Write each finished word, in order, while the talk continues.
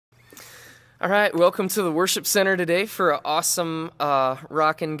All right, welcome to the Worship Center today for an awesome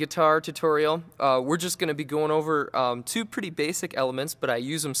rock and guitar tutorial. We're just going to be going over two pretty basic elements, but I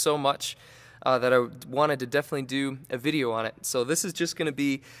use them so much that I wanted to definitely do a video on it. So this is just going to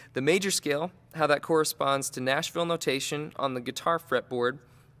be the major scale, how that corresponds to Nashville notation on the guitar fretboard,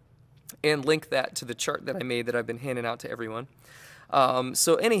 and link that to the chart that I made that I've been handing out to everyone.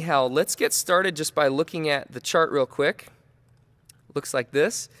 So anyhow, let's get started just by looking at the chart real quick. Looks like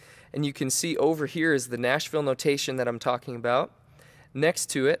this. And you can see over here is the Nashville notation that I'm talking about. Next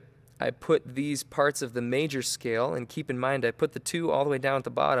to it, I put these parts of the major scale, and keep in mind I put the 2 all the way down at the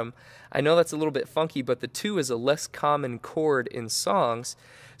bottom. I know that's a little bit funky, but the 2 is a less common chord in songs,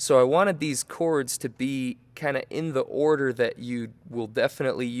 so I wanted these chords to be kind of in the order that you will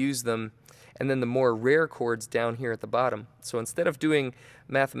definitely use them, and then the more rare chords down here at the bottom. So instead of doing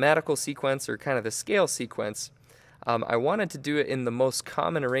mathematical sequence or kind of the scale sequence, I wanted to do it in the most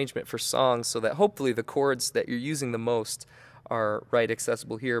common arrangement for songs so that hopefully the chords that you're using the most are right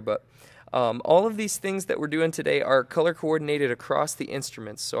accessible here. But all of these things that we're doing today are color coordinated across the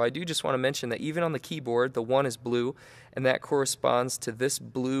instruments. So I do just want to mention that even on the keyboard, the 1 is blue, and that corresponds to this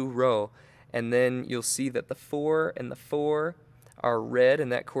blue row. And then you'll see that the 4 and the 4 are red,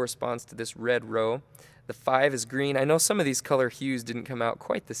 and that corresponds to this red row. The 5 is green. I know some of these color hues didn't come out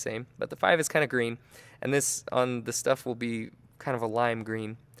quite the same, but the 5 is kind of green. And this on the stuff will be kind of a lime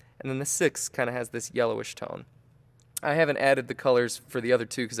green. And then the 6 kind of has this yellowish tone. I haven't added the colors for the other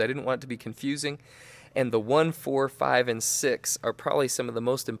 2 because I didn't want it to be confusing. And the 1, 4, 5, and 6 are probably some of the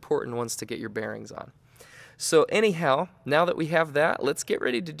most important ones to get your bearings on. So anyhow, now that we have that, let's get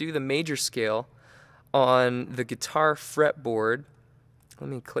ready to do the major scale on the guitar fretboard. Let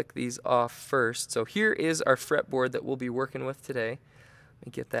me click these off first. So here is our fretboard that we'll be working with today. Let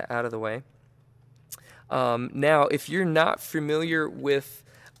me get that out of the way. Now, if you're not familiar with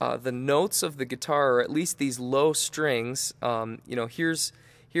the notes of the guitar, or at least these low strings, you know, here's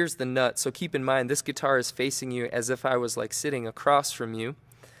the nut. So keep in mind, this guitar is facing you as if I was like sitting across from you.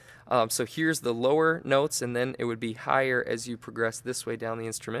 So here's the lower notes, and then it would be higher as you progress this way down the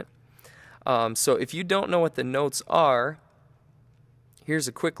instrument. So if you don't know what the notes are, here's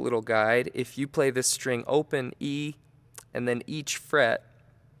a quick little guide. If you play this string open, E, and then each fret,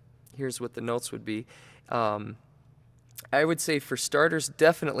 here's what the notes would be. I would say for starters,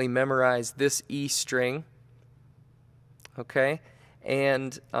 definitely memorize this E string, okay?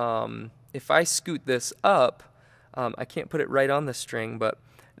 And if I scoot this up, I can't put it right on the string, but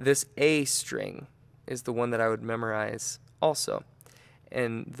this A string is the one that I would memorize also.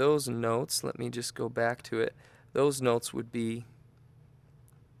 And those notes, let me just go back to it, those notes would be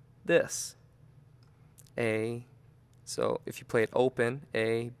this, A. So if you play it open,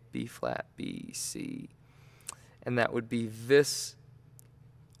 A, B flat, B, C, and that would be this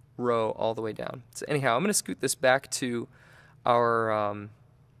row all the way down. So anyhow, I'm going to scoot this back to our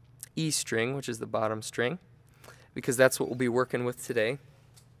E string, which is the bottom string, because that's what we'll be working with today.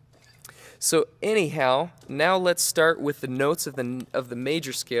 So anyhow, now let's start with the notes of the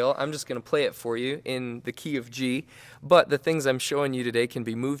major scale. I'm just going to play it for you in the key of G, but the things I'm showing you today can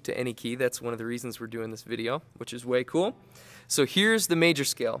be moved to any key. That's one of the reasons we're doing this video, which is way cool. So here's the major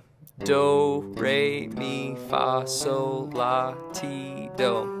scale. Do, re, mi, fa, sol, la, ti,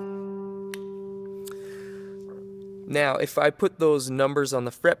 do. Now, if I put those numbers on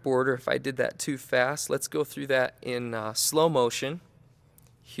the fretboard, or if I did that too fast, let's go through that in slow motion.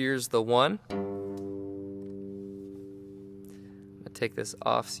 Here's the 1. I'm going to take this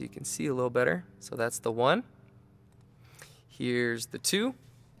off so you can see a little better. So that's the 1. Here's the 2.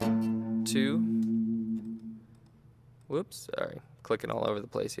 2. Whoops, sorry. Clicking all over the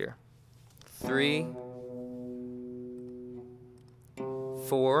place here. 3.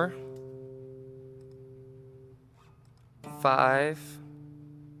 4. 5.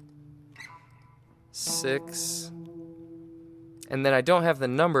 6. And then I don't have the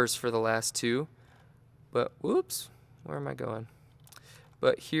numbers for the last 2, but whoops, where am I going?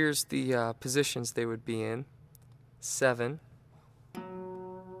 But here's the positions they would be in. 7,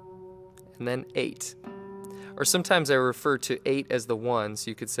 and then 8. Or sometimes I refer to 8 as the 1, so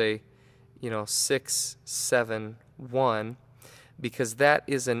you could say, you know, 6, 7, 1, because that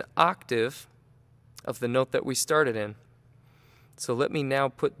is an octave of the note that we started in. So let me now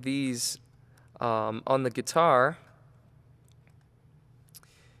put these on the guitar.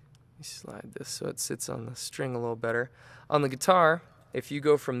 Slide this so it sits on the string a little better. On the guitar, if you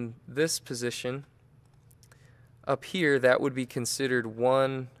go from this position up here, that would be considered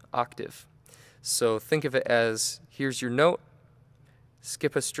 1 octave. So think of it as, here's your note,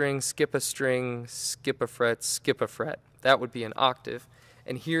 skip a string, skip a string, skip a fret, skip a fret. That would be an octave.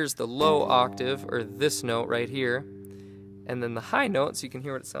 and here's the low octave, or this note right here, and then the high note, so you can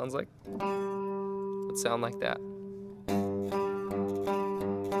hear what it sounds like, would sound like that.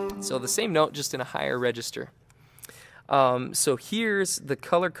 So the same note, just in a higher register. So here's the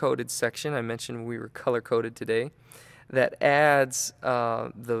color-coded section. I mentioned we were color-coded today. That adds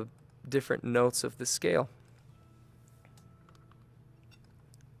the different notes of the scale.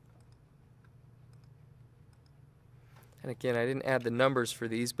 And again, I didn't add the numbers for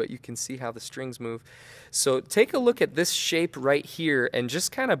these, but you can see how the strings move. So take a look at this shape right here and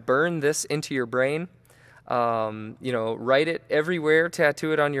just kind of burn this into your brain. You know, write it everywhere,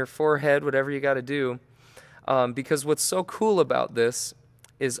 tattoo it on your forehead, whatever you got to do. Because what's so cool about this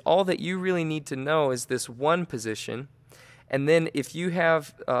is all that you really need to know is this one position. And then if you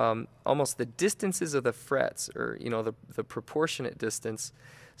have almost the distances of the frets, or you know, the proportionate distance,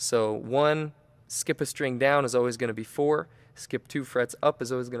 so 1 skip a string down is always going to be 4, skip 2 frets up is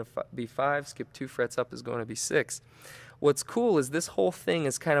always going to be 5, skip 2 frets up is going to be 6. What's cool is this whole thing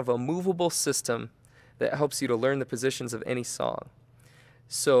is kind of a movable system that helps you to learn the positions of any song.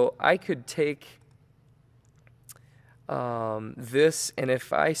 So I could take this, and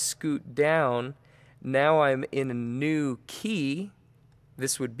if I scoot down, now I'm in a new key.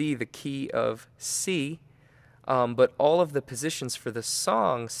 This would be the key of C, but all of the positions for the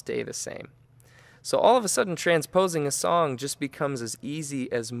song stay the same. So all of a sudden, transposing a song just becomes as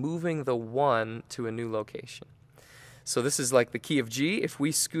easy as moving the 1 to a new location. So this is like the key of G. If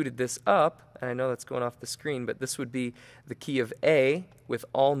we scooted this up, and I know that's going off the screen, but this would be the key of A with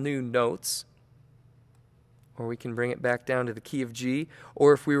all new notes. Or we can bring it back down to the key of G.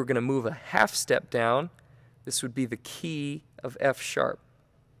 Or if we were going to move a half step down, this would be the key of F sharp.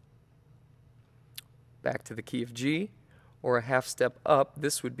 Back to the key of G. Or a half step up,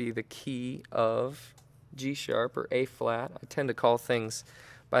 this would be the key of G sharp or A flat. I tend to call things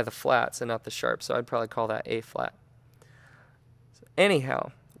by the flats and not the sharp, so I'd probably call that A flat. So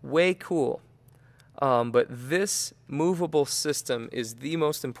anyhow, way cool. But this movable system is the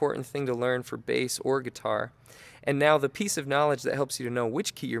most important thing to learn for bass or guitar. And now the piece of knowledge that helps you to know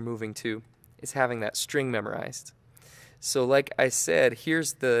which key you're moving to is having that string memorized. So like I said,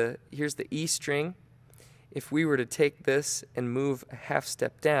 here's the E string. If we were to take this and move a half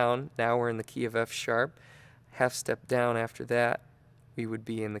step down, now we're in the key of F sharp. Half step down after that, we would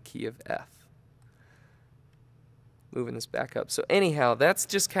be in the key of F. Moving this back up. So anyhow, that's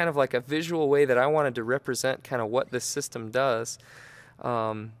just kind of like a visual way that I wanted to represent kind of what this system does.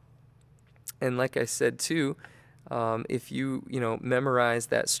 And like I said too, if you memorize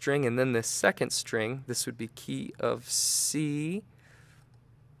that string and then this second string, this would be key of C.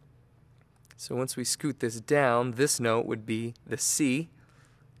 So once we scoot this down, this note would be the C,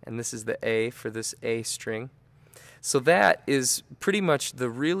 and this is the A for this A string. So that is pretty much the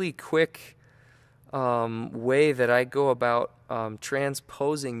really quick way that I go about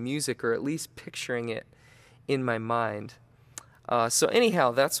transposing music, or at least picturing it in my mind. So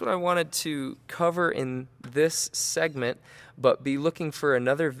anyhow, that's what I wanted to cover in this segment, but be looking for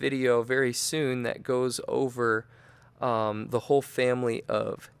another video very soon that goes over the whole family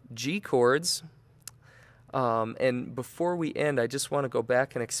of G chords. And before we end, I just want to go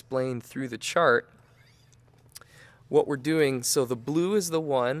back and explain through the chart what we're doing. So the blue is the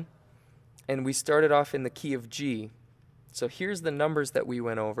 1, and we started off in the key of G. So here's the numbers that we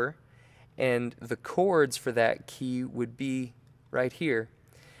went over, and the chords for that key would be right here.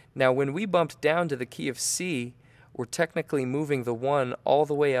 Now when we bumped down to the key of C, we're technically moving the 1 all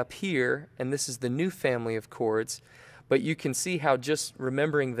the way up here, and this is the new family of chords. But you can see how just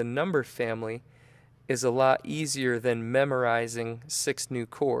remembering the number family is a lot easier than memorizing 6 new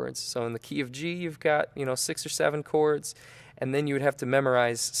chords. So in the key of G, you've got 6 or 7 chords, and then you would have to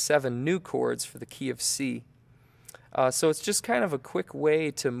memorize 7 new chords for the key of C. So it's just kind of a quick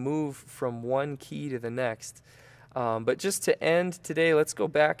way to move from one key to the next. But just to end today, let's go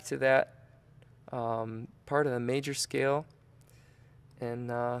back to that part of the major scale, and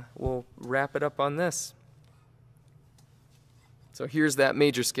we'll wrap it up on this. So here's that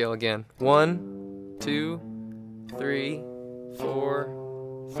major scale again. 1, 2, 3,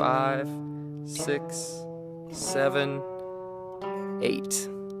 4, 5, 6, 7, 8.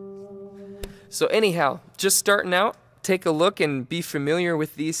 So anyhow, just starting out, take a look and be familiar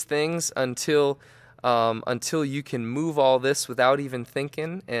with these things until you can move all this without even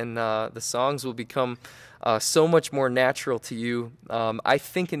thinking, and the songs will become so much more natural to you. I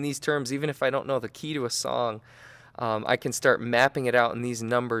think in these terms, even if I don't know the key to a song. I can start mapping it out in these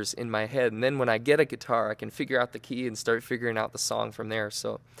numbers in my head, and then when I get a guitar, I can figure out the key and start figuring out the song from there.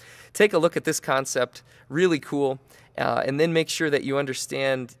 So take a look at this concept, really cool, and then make sure that you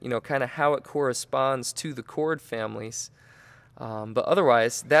understand, kind of how it corresponds to the chord families. But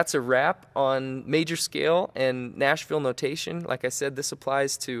otherwise, that's a wrap on major scale and Nashville notation. Like I said, this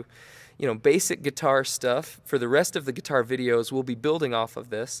applies to, basic guitar stuff. For the rest of the guitar videos, we'll be building off of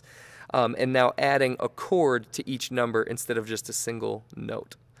this, and now adding a chord to each number instead of just a single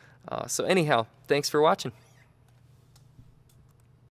note. So anyhow, thanks for watching.